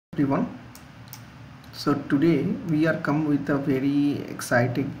Everyone, so today we are come with a very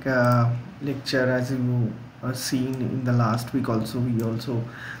exciting lecture. As you seen in the last week also, we also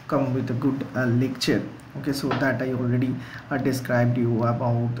come with a good lecture. Okay, so that I already described you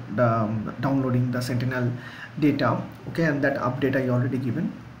about the downloading the Sentinel data. Okay, and that update I already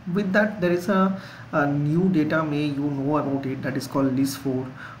given. With that, there is a new data, may you know about it, that is called LISS-IV.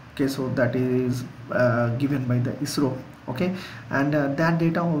 Okay, so that is given by the ISRO. Okay, and that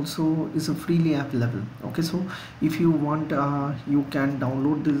data also is freely available. Okay, so if you want, you can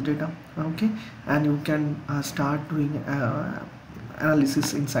download this data. Okay, and you can start doing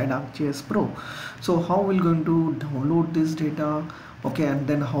analysis inside ArcGISPro. So how we're going to download this data? Okay, and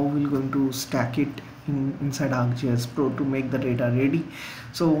then how we're going to stack it inside ArcGISPro to make the data ready.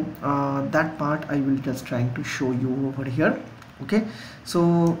 So that part I will just trying to show you over here. Okay,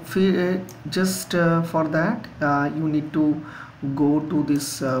 so just for that you need to go to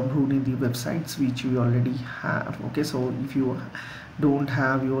this Brunidi websites which we already have. Okay, so if you don't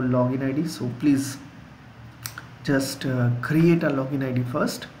have your login ID, so please just create a login ID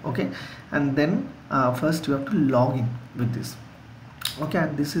first. Okay, and then first you have to log in with this. Okay,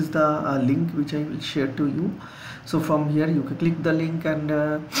 and this is the link which I will share to you. So from here you can click the link, and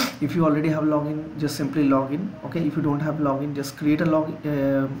if you already have login, just simply log in. Okay, if you don't have login, just create a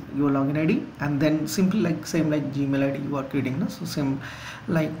your login ID, and then simply like same like Gmail ID you are creating now. So same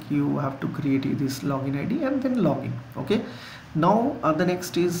like you have to create this login ID and then login. Okay, now the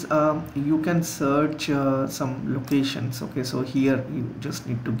next is you can search some locations. Okay, so here you just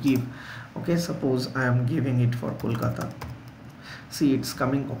need to give. Okay, suppose I am giving it for Kolkata. See, it's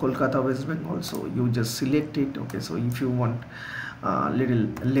coming Kolkata, West Bengal, so you just select it. Okay, so if you want little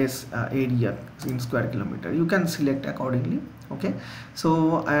less area in square kilometer, you can select accordingly. Okay,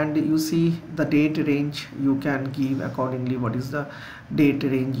 so and you see the date range, you can give accordingly what is the date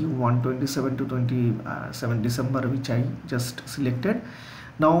range you want, 27 to 27 December, which I just selected.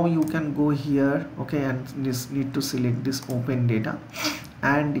 Now you can go here. Okay, and this need to select this open data,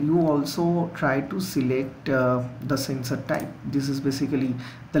 and you also try to select the sensor type. This is basically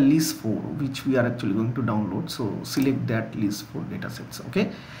the LISS-IV which we are actually going to download, so select that LISS-IV datasets.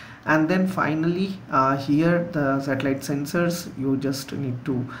 Okay, and then finally here the satellite sensors, you just need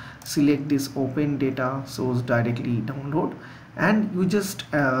to select this open data source directly download, and you just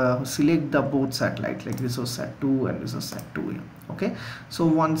select the both satellite, like this was Sat2 and this was Sat2. Okay, so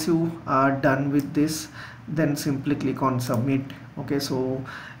once you are done with this, then simply click on submit. Okay, so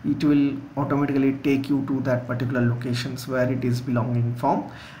it will automatically take you to that particular locations where it is belonging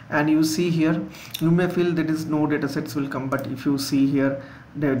from. And you see here, you may feel that is no data sets will come, but if you see here,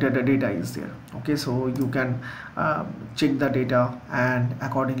 the data is there. Okay, so you can check the data and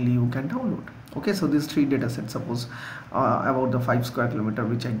accordingly you can download. Okay, so these three data sets, suppose about the 5 square kilometer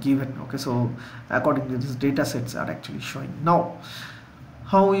which I given. Okay, so accordingly these data sets are actually showing. Now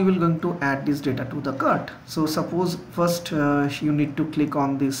how we will going to add this data to the cart? So suppose first you need to click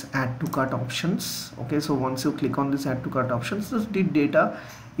on this add to cart options. Okay, so once you click on this add to cart options, the data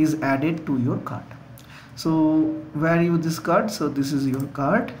is added to your cart. So where you this card, so this is your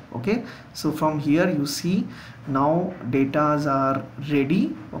card. Okay, so from here you see now datas are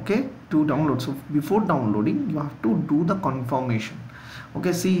ready. Okay, to download. So before downloading you have to do the confirmation.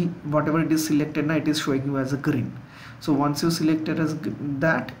 Okay, see whatever it is selected now, it is showing you as a green. So once you select it as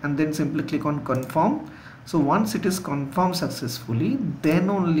that, and then simply click on confirm. So once it is confirmed successfully, then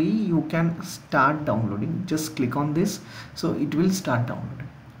only you can start downloading. Just click on this, so it will start downloading.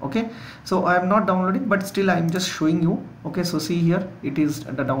 Okay, so I am not downloading, but still I am just showing you. Okay, so see here, it is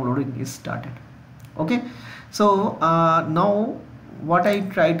the downloading is started. Okay, so now what I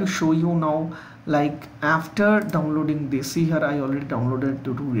try to show you now, like after downloading this, see here I already downloaded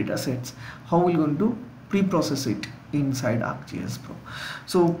the two data sets. How we going to pre-process it inside ArcGISPro?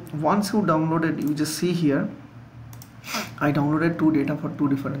 So once you downloaded, you just see here I downloaded two data for two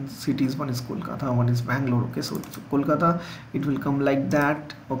different cities. One is Kolkata, one is Bangalore. Okay, so Kolkata, it will come like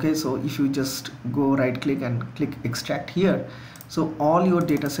that. Okay, so if you just go right click and click extract here, so all your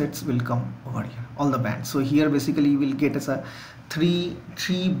data sets will come over here, all the bands. So here basically you will get as a three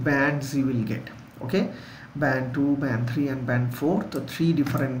bands you will get. Okay, band 2, band 3 and band 4, the three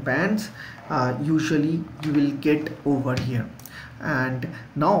different bands usually you will get over here. And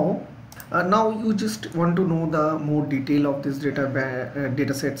now you just want to know the more detail of this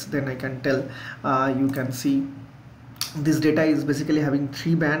data sets, then I can tell. You can see this data is basically having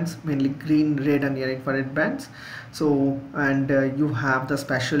three bands, mainly green, red and near infrared bands. So and you have the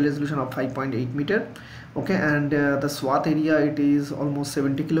spatial resolution of 5.8 meter. Okay, and the swath area, it is almost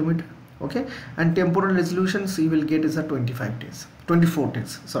 70 kilometer. okay, and temporal resolutions you will get is a 24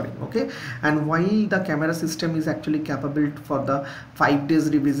 days, sorry, okay. And while the camera system is actually capable for the 5 days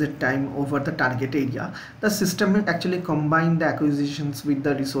revisit time over the target area, the system will actually combine the acquisitions with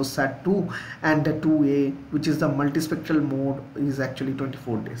the resource sat 2 and the 2A, which is the multispectral mode, is actually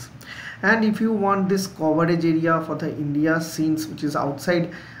 24 days. And if you want this coverage area for the India scenes which is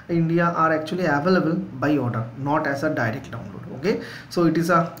outside India are actually available by order, not as a direct download, okay. So it is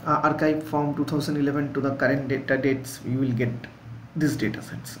a archive from 2011 to the current data dates. You will get these data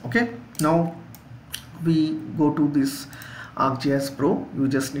sets, okay. Now we go to this ArcGISPro. You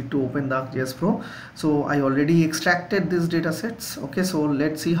just need to open the ArcGISPro. So I already extracted these data sets, okay. So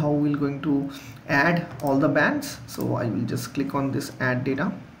let's see how we're going to add all the bands. So I will just click on this add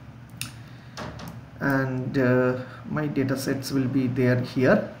data, and my data sets will be there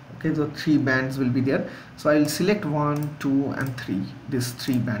here, okay. So 3 bands will be there. So I'll select 1, 2 and 3. These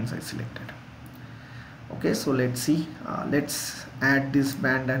 3 bands I selected, okay. So let's see, let's add this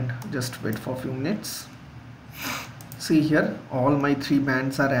band and just wait for a few minutes. See here, all my 3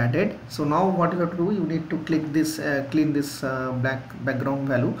 bands are added. So now what you have to do, you need to click this clean this black background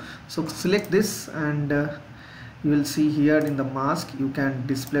value. So select this, and you will see here in the mask you can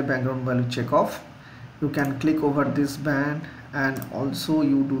display background value check off. You can click over this band, and also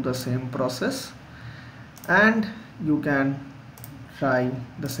you do the same process, and you can try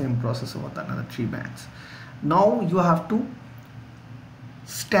the same process over the another 3 bands. Now you have to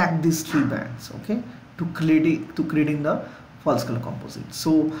stack these 3 bands, okay, to creating the false color composite.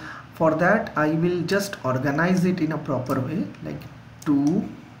 So for that I will just organize it in a proper way, like 2,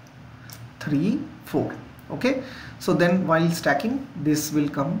 3, 4, okay. So then while stacking, this will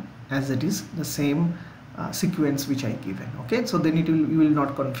come as it is, the same sequence which I given, okay. So then you will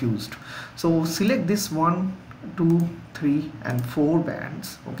not confused. So select this 1, 2, 3 and 4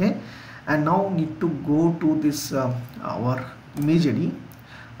 bands, okay. And now need to go to this our imagery.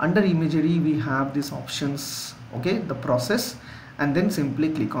 Under imagery we have these options, okay, the process, and then simply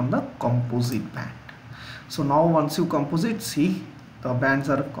click on the composite band. So now once you composite, see the bands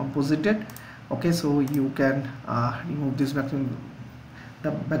are composited, okay. So you can remove this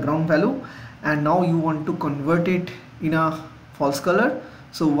the background value, and now you want to convert it in a false color.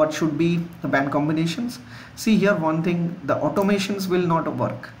 So what should be the band combinations? See here, one thing, the automations will not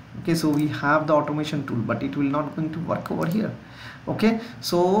work, okay. So we have the automation tool, but it will not going to work over here, okay.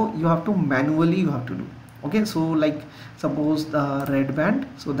 So you have to manually you have to do, okay. So like suppose the red band,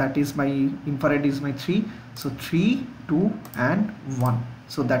 so that is my infrared is my 3, so 3, 2 and 1,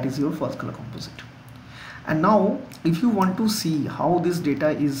 so that is your false color composite. And now if you want to see how this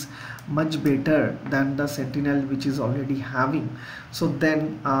data is much better than the Sentinel which is already having, so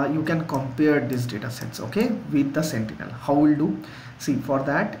then you can compare these data sets, okay, with the Sentinel. How will do? See, for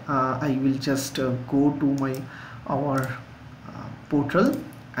that I will just go to our portal,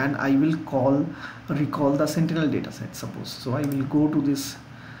 and I will recall the Sentinel data set, suppose. So I will go to this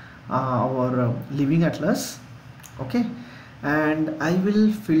our living atlas, okay, and I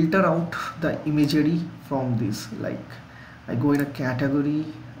will filter out the imagery from this. Like I go in a category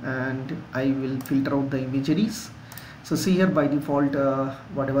and I will filter out the imageries. So see here, by default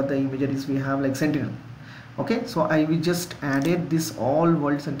whatever the imageries we have, like Sentinel, okay. So I will just added this all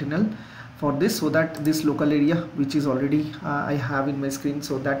world Sentinel for this, so that this local area which is already I have in my screen,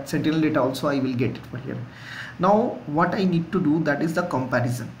 so that Sentinel data also I will get it for here. Now what I need to do, that is the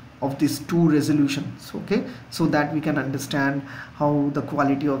comparison of these 2 resolutions, okay, so that we can understand how the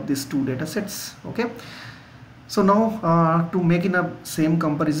quality of these 2 data sets, okay. So now to make in a same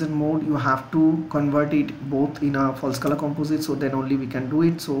comparison mode, you have to convert it both in a false color composite, so then only we can do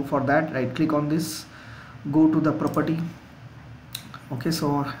it. So for that, right click on this, go to the property, okay.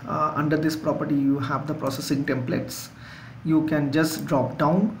 So under this property you have the processing templates. You can just drop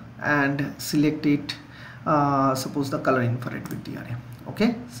down and select it, suppose the color infrared with DRA,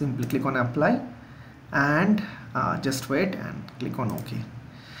 okay. Simply click on apply and just wait and click on OK.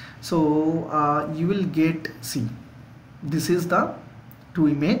 So you will get, see, this is the 2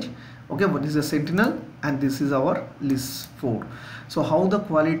 image, okay. What is the Sentinel, and this is our LISS-IV. So how the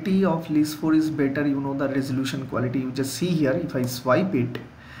quality of LISS-IV is better, you know, the resolution quality, you just see here. If I swipe it,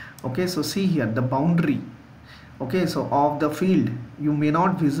 okay, so see here the boundary, okay, so of the field you may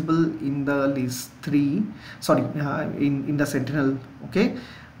not visible in the LISS-III, sorry, in the Sentinel, okay,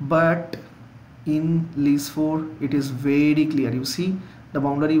 but in LISS-IV it is very clear. You see the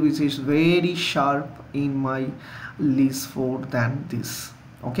boundary which is very sharp in my LISS-IV than this,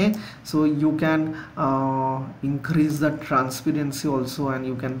 okay. So you can increase the transparency also, and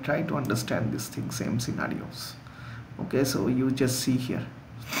you can try to understand this thing, same scenarios, okay. So you just see here,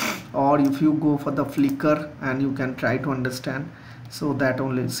 or if you go for the flicker and you can try to understand, so that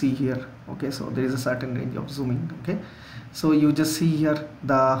only see here. Okay, so there is a certain range of zooming. Okay, so you just see here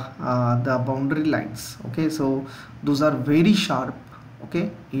the boundary lines. Okay, so those are very sharp, okay,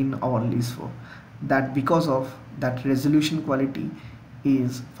 in our LISS-IV, that because of that resolution quality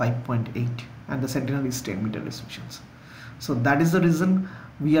is 5.8 and the sentinel is 10-meter resolutions. So that is the reason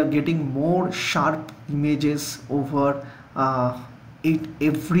we are getting more sharp images over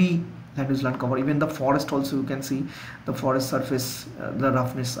every land use land cover. Even the forest also, you can see the forest surface, the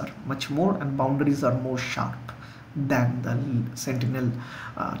roughness are much more and boundaries are more sharp than the sentinel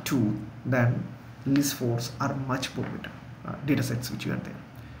 2, than LISS-IVs are much more better data sets which are there.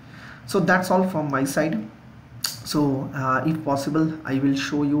 So that's all from my side. So if possible, I will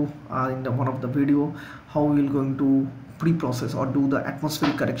show you in one of the video how we will going to pre-process or do the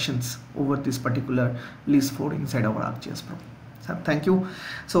atmospheric corrections over this particular LISS-IV inside our ArcGISPro. So thank you.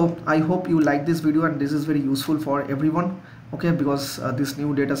 So I hope you like this video and this is very useful for everyone. Okay, because these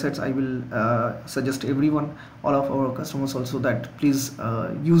new data sets, I will suggest everyone, all of our customers also, that please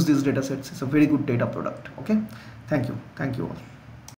use these data sets. It's a very good data product. Okay, thank you all.